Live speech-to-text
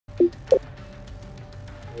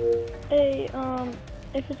Hey,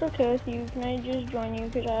 if it's okay with you, can I just join you?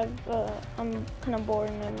 Because I'm kind of bored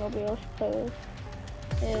and I have nobody else to play with.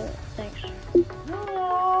 Yeah, thanks.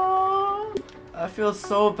 I feel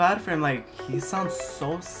so bad for him. Like, he sounds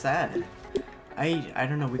so sad. I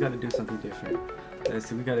don't know. We gotta do something different. Let's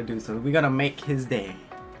see. We gotta do something. We gotta make his day.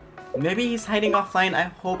 Maybe he's hiding offline. I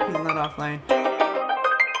hope he's not offline.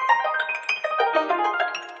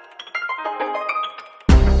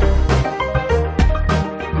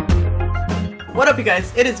 What up, you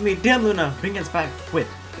guys? It is me, Kyleluna, bringing us back with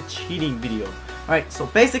a cheating video. Alright, so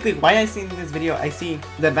basically, why I seen this video, I see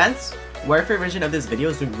the advanced warfare version of this video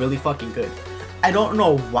is doing really fucking good. I don't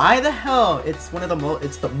know why the hell it's one of the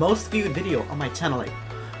it's the most viewed video on my channel. Like,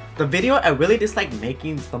 the video I really dislike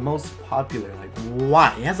making is the most popular. Like,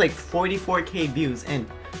 why? It has like 44k views, and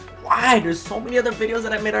why? There's so many other videos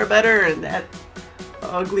that I made are better, and that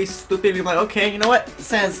ugly, stupid. Be like, okay, you know what?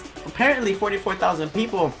 Since apparently 44,000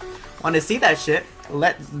 people want to see that shit,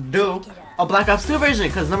 let's do a Black Ops 2 version,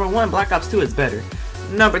 because number one, Black Ops 2 is better.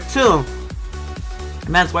 Number two,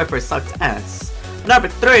 Advanced Warfare sucks ass. Number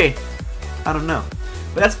three, I don't know.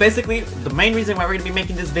 But that's basically the main reason why we're going to be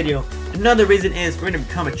making this video. Another reason is we're going to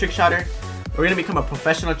become a trick shotter. We're going to become a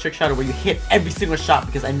professional trick shotter where you hit every single shot,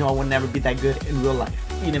 because I know I will never be that good in real life.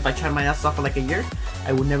 Even if I try my ass off for like a year,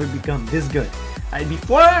 I will never become this good.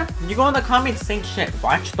 Before you go in the comments saying shit,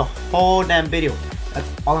 watch the whole damn video. That's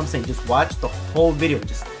all I'm saying. Just watch the whole video.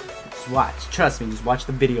 Just watch. Trust me. Just watch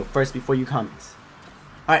the video first before you comment.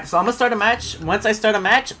 Alright, so I'm gonna start a match. Once I start a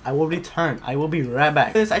match, I will return. I will be right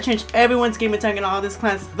back. I changed everyone's gamer tag and all this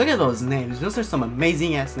class. Look at those names. Those are some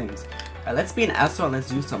amazing ass names. Alright, let's be an asshole and let's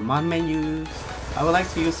use some mod menus. I would like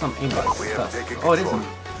to use some aimbot stuff. Oh, it is me.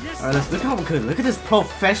 Alright, let's look how good. Look at this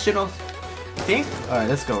professional thing. Alright,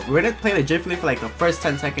 let's go. We're gonna play legitimately for like the first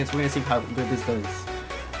 10 seconds. We're gonna see how good this does.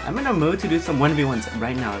 I'm in a mood to do some 1v1s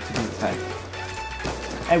right now, to be fact.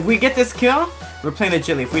 If we get this kill, we're playing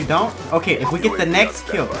legitly. If we don't, okay, if we get the next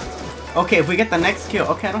kill. Okay, if we get the next kill.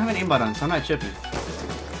 Okay, I don't have an aimbot on, so I'm not tripping.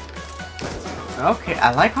 Okay,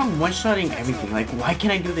 I like how I'm one-shotting everything. Like, why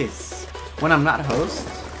can't I do this when I'm not host?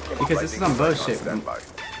 Because this is some bullshit.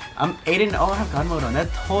 I'm 8-0, I have God mode on.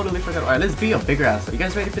 That totally forgot. Alright, let's be a bigger asshole. You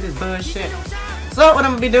guys ready for this bullshit? So, what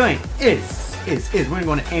I'm gonna be doing is we're gonna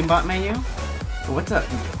go into aimbot menu. What's up?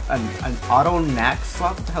 An auto knack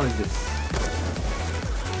swap? What the hell is this?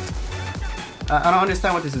 I don't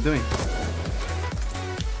understand what this is doing.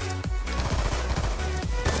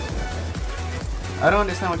 I don't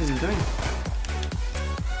understand what this is doing.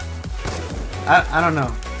 I don't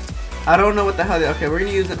know. I don't know what the hell. Okay, we're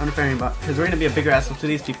gonna use an unfair aimbot because we're gonna be a bigger asshole to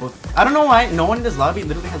these people. I don't know why no one in this lobby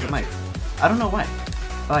literally has a mic. I don't know why.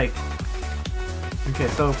 Like, okay,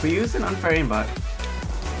 so if we use an unfair aimbot,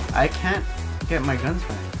 I can't get my guns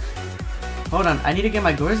back. Hold on, I need to get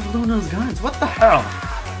my Luna's guns. What the hell?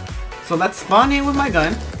 So let's spawn in with my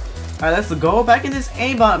gun. Alright, let's go back in this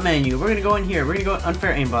aimbot menu. We're gonna go in here. We're gonna go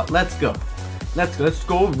unfair aimbot. Let's go. Let's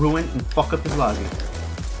go ruin and fuck up this lobby.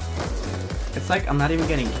 It's like I'm not even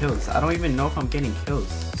getting kills. I don't even know if I'm getting kills.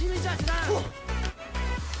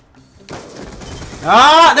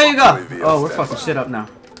 Ah, there you go. Oh, we're fucking shit up now.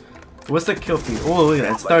 What's the kill feed? Oh, look at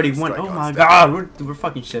that. It's 31. Oh my god, we're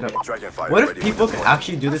fucking shit up. What if people could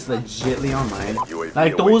actually do this legitly online?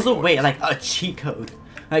 Like, those away, like a cheat code.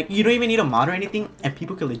 Like, you don't even need a mod or anything, and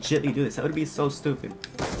people could legitly do this. That would be so stupid.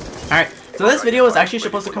 Alright, so this video was actually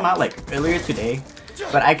supposed to come out like earlier today,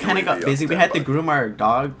 but I kind of got busy. We had to groom our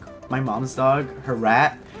dog, my mom's dog, her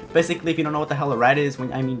rat. Basically, if you don't know what the hell a rat is, when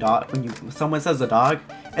someone says a dog,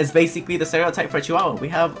 it's basically the stereotype for a Chihuahua. We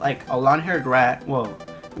have like a long-haired rat. Well,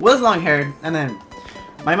 was long-haired, and then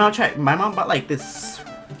my mom bought like this.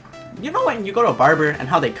 You know when you go to a barber and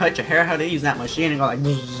how they cut your hair, how they use that machine and go like.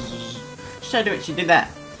 She tried to do it. She did that.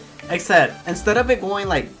 Except, instead of it going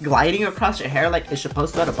like gliding across your hair like it's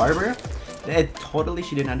supposed to at a barber,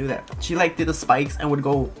 she did not do that. She like did the spikes and would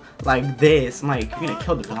go like this. I'm like, you're gonna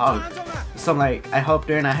kill the dog. So I'm like, I helped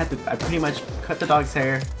her and I pretty much cut the dog's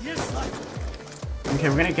hair. Okay,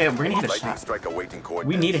 we're gonna hit a shot.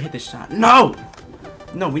 We need to hit this shot. No!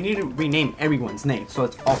 No, we need to rename everyone's name so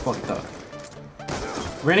it's all fucked up.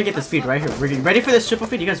 We're gonna get this feed right here. We're getting ready for this triple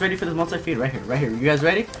feed. You guys ready for this multi-feed? Right here, right here. You guys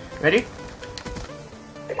ready? Ready?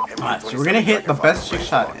 Alright, so we're gonna hit the best trick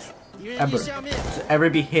shot ever to ever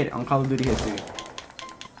be hit on Call of Duty history.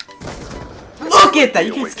 Look at that!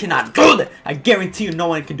 You guys cannot do that! I guarantee you no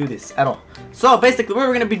one can do this at all. So basically what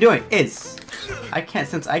we're gonna be doing is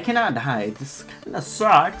since I cannot hide, this kinda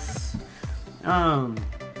sucks.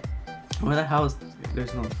 Where the hell is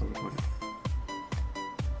there's no teleport?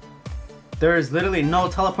 There is literally no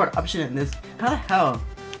teleport option in this. How the hell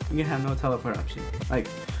you can have no teleport option? Like,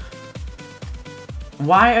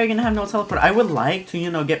 Why are you gonna have no teleport? I would like to, you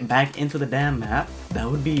know, get back into the damn map. That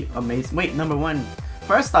would be amazing. Wait, number one.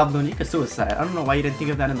 First off, Loon, you could suicide. I don't know why you didn't think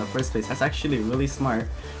of that in the first place. That's actually really smart.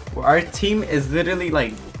 Our team is literally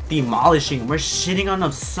like demolishing. We're shitting on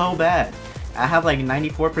them so bad. I have like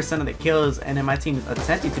 94% of the kills, and then my team is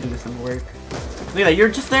attempting to do some work. Look at that, you're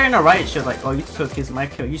just there in the right shit, like, oh, you took my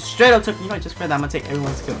kill. You straight up took, you know, just for that, I'm gonna take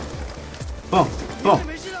everyone's kill. Boom, boom,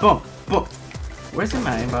 boom, boom. Where's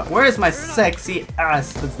my aimbot? Where is my sexy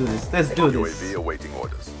ass? Let's do this. Let's do this. UAV awaiting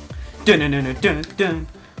orders. Dun dun dun dun dun.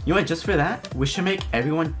 You know what? Just for that, we should make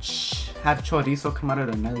everyone have chorizo come out of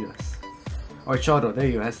their nalgas. Or chorro. There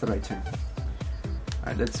you go. That's the right term.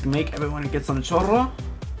 Alright, let's make everyone get some chorro.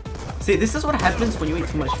 See, this is what happens when you eat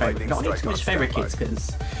too much fiber. Don't eat too much fiber, kids,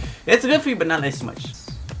 because it's good for you, but not this much.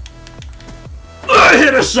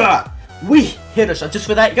 Hit a shot! We hit a shot. Just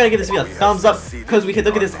for that, you gotta give this video a thumbs up, because we can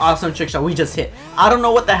look at this awesome trick shot we just hit. I don't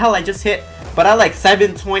know what the hell I just hit, but I like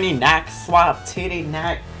 720 knack swap titty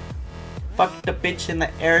knack. Fuck the bitch in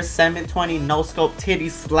the air, 720 no scope titty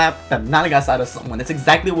slap the nalgas out of someone. That's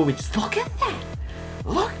exactly what we just look at that.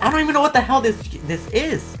 Look, I don't even know what the hell this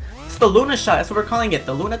is. It's the Luna shot. That's what we're calling it.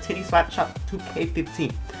 The Luna titty swap shot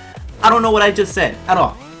 2K15. I don't know what I just said at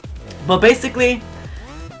all. But basically,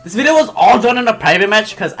 this video was all done in a private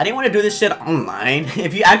match because I didn't want to do this shit online.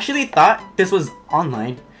 If you actually thought this was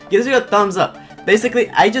online, give this video a thumbs up. Basically,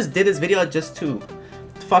 I just did this video just to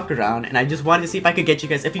fuck around, and I just wanted to see if I could get you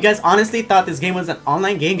guys. If you guys honestly thought this game was an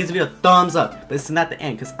online game, give this video a thumbs up. But this is not the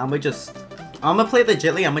end, because I'm gonna play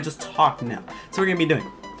legitly. I'm gonna just talk now. So we're gonna be doing.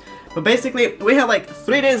 But basically, we have like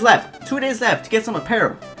 3 days left, 2 days left to get some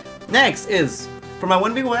apparel. Next is, for my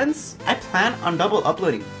 1v1s, I plan on double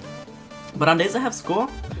uploading. But on days I have school,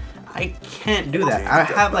 I can't do that.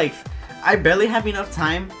 I barely have enough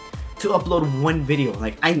time to upload one video.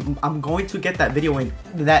 Like, I'm going to get that video in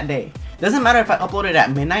that day. Doesn't matter if I upload it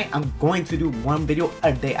at midnight, I'm going to do one video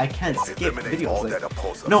a day. I can't skip videos.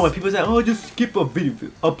 Like, no, when people say, oh, just skip a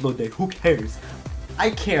video, upload day, who cares?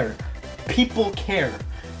 I care. People care.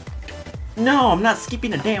 No, I'm not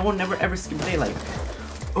skipping a day. I won't never ever skip a day. Like,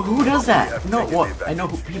 who does that? No, well, I know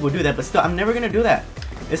people do that, but still, I'm never gonna do that.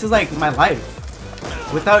 This is like my life.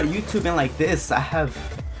 Without YouTube and like this, I have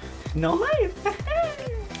no life.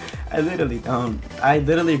 I literally don't. I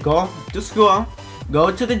literally go to school, go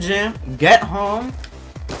to the gym, get home,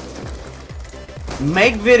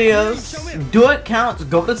 make videos, do accounts,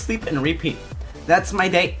 go to sleep, and repeat. That's my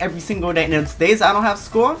day every single day. And it's days I don't have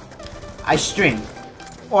school, I stream,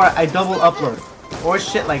 or I double upload, or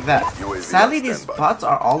shit like that. Sadly, these spots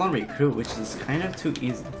are all on recruit, which is kind of too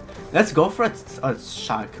easy. Let's go for a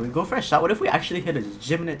shot. Can we go for a shot? What if we actually hit a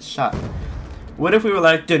legitimate shot? What if we were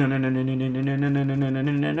like,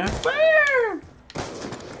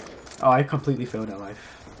 oh, I completely failed at life.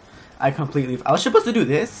 I was supposed to do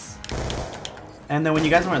this, and then when you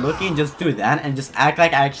guys weren't looking, just do that and just act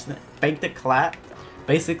like I actually faked the clap,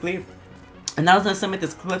 basically. And I was gonna submit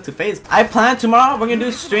this clip to FaZe. I plan tomorrow we're gonna do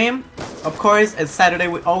a stream. Of course, it's Saturday.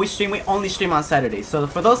 We always stream. We only stream on Saturday. So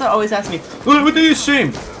for those that always ask me, what do you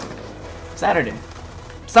stream? Saturday.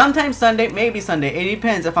 Sometimes Sunday, maybe Sunday. It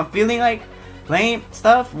depends. If I'm feeling like playing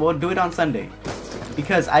stuff, we'll do it on Sunday.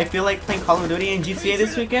 Because I feel like playing Call of Duty and GTA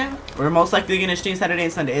this weekend, we're most likely gonna stream Saturday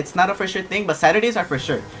and Sunday. It's not a for sure thing, but Saturdays are for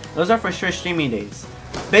sure. Those are for sure streaming days.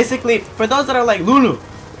 Basically, for those that are like, Lulu,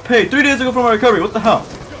 hey, 3 days ago from my recovery, what the hell?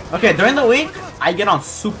 Okay, during the week, I get on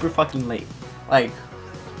super fucking late. Like,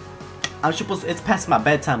 it's past my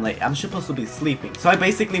bedtime late. I'm supposed to be sleeping. So I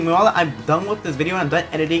basically, while I'm done with this video, I'm done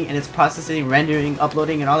editing and it's processing, rendering,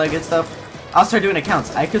 uploading, and all that good stuff, I'll start doing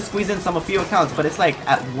accounts. I could squeeze in a few accounts, but it's like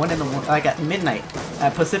at 1 in the morning, like at midnight,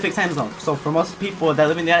 at Pacific time zone. So for most people that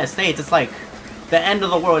live in the United States, it's like the end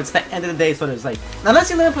of the world. It's the end of the day. So there's like,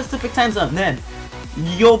 unless you live in Pacific time zone, then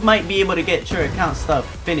you might be able to get your account stuff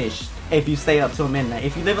finished if you stay up till midnight.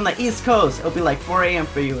 If you live on the East Coast, it'll be like 4 AM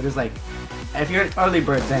for you. There's like, if you're an early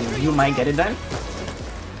bird, then you might get it done.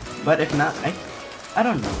 But if not, I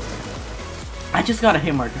don't know. I just got a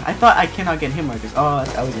hit marker. I thought I cannot get hit markers. Oh,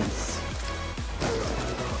 that's elegance.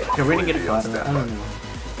 Okay, we're gonna get a photo. I don't know.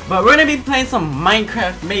 But we're gonna be playing some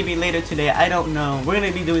Minecraft maybe later today. I don't know. We're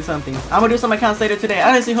gonna be doing something. I'm gonna do some accounts later today. I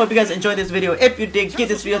honestly hope you guys enjoyed this video. If you did, give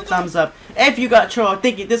this video a thumbs up. If you got trolled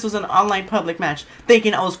thinking this was an online public match,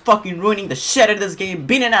 thinking I was fucking ruining the shit out of this game,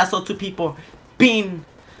 being an asshole to people, being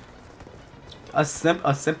a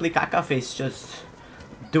simply caca face, just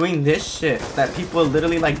doing this shit that people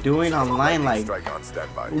literally like doing online, like,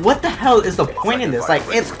 what the hell is the point in this? Like,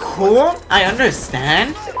 it's cool, I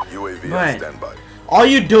understand, but all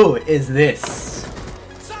you do is this.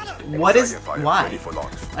 Why?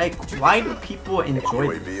 Like, why do people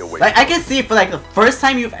enjoy this? Like, I can see for like the first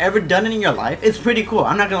time you've ever done it in your life, it's pretty cool.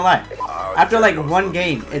 I'm not gonna lie. After like one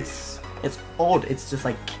game, it's old. It's just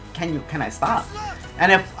like, can I stop?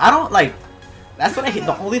 And if I don't like, that's what I hate.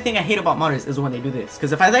 The only thing I hate about modders is when they do this.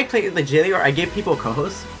 Because if I like play legitly or I give people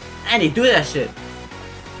co-hosts, and they do that shit,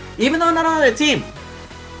 even though I'm not on their team,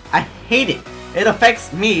 I hate it. It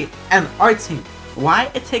affects me and our team. Why?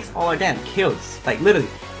 It takes all our damn kills. Like literally,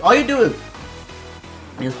 all you do is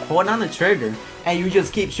just hold on the trigger and you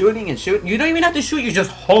just keep shooting and shooting. You don't even have to shoot, you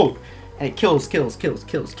just hold. And it kills. You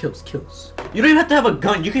don't even have to have a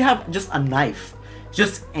gun, you can have just a knife.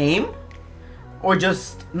 Just aim or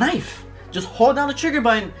just knife. Just hold down the trigger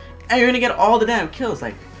button and you're gonna get all the damn kills.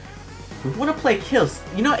 Like, we wanna play kills.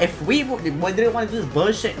 You know, if we didn't want to do this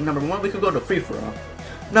bullshit, number one, we could go to free-for-all.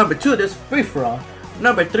 Number two, there's free-for-all.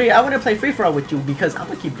 Number three, I want to play free-for-all with you because I'm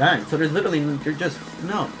gonna keep dying. So there's literally, you're just,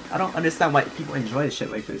 no. I don't understand why people enjoy shit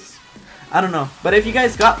like this. I don't know. But if you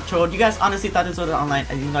guys got trolled, you guys honestly thought this was online,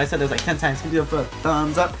 and you know I said this like 10 times, give it a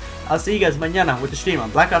thumbs up. I'll see you guys mañana with the stream on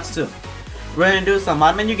Black Ops 2. We're gonna do some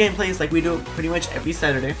mod menu gameplays like we do pretty much every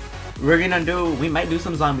Saturday. We might do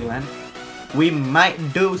some Zombieland. We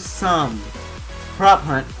might do some prop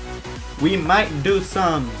hunt. We might do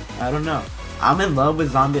some, I don't know. I'm in love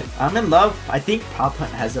with zombie. I'm in love. I think prop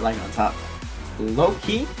hunt has it like on top. Low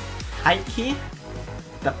key, high key.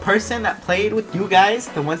 The person that played with you guys,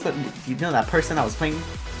 the ones that you know, that person I was playing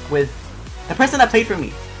with, the person that played for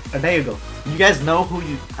me. Oh, there you go. You guys know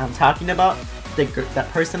who I'm talking about. That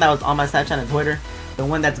person that was on my Snapchat and Twitter, the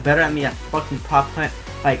one that's better at me at fucking prop hunt.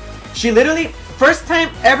 Like, she literally first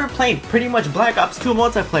time ever playing pretty much Black Ops 2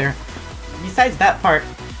 multiplayer. Besides that part.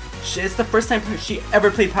 It's the first time she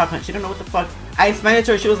ever played prop hunt. She didn't know what the fuck. I explained it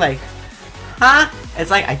to her. She was like, huh?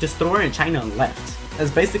 It's like I just threw her in China and left.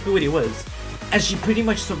 That's basically what it was. And she pretty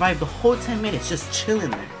much survived the whole 10 minutes just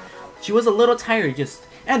chilling there. She was a little tired, just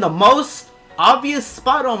and the most obvious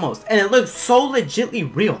spot almost. And it looked so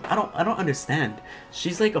legitly real. I don't understand.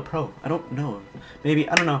 She's like a pro. I don't know. Maybe,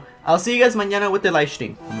 I don't know. I'll see you guys mañana with the live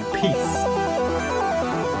stream. Peace.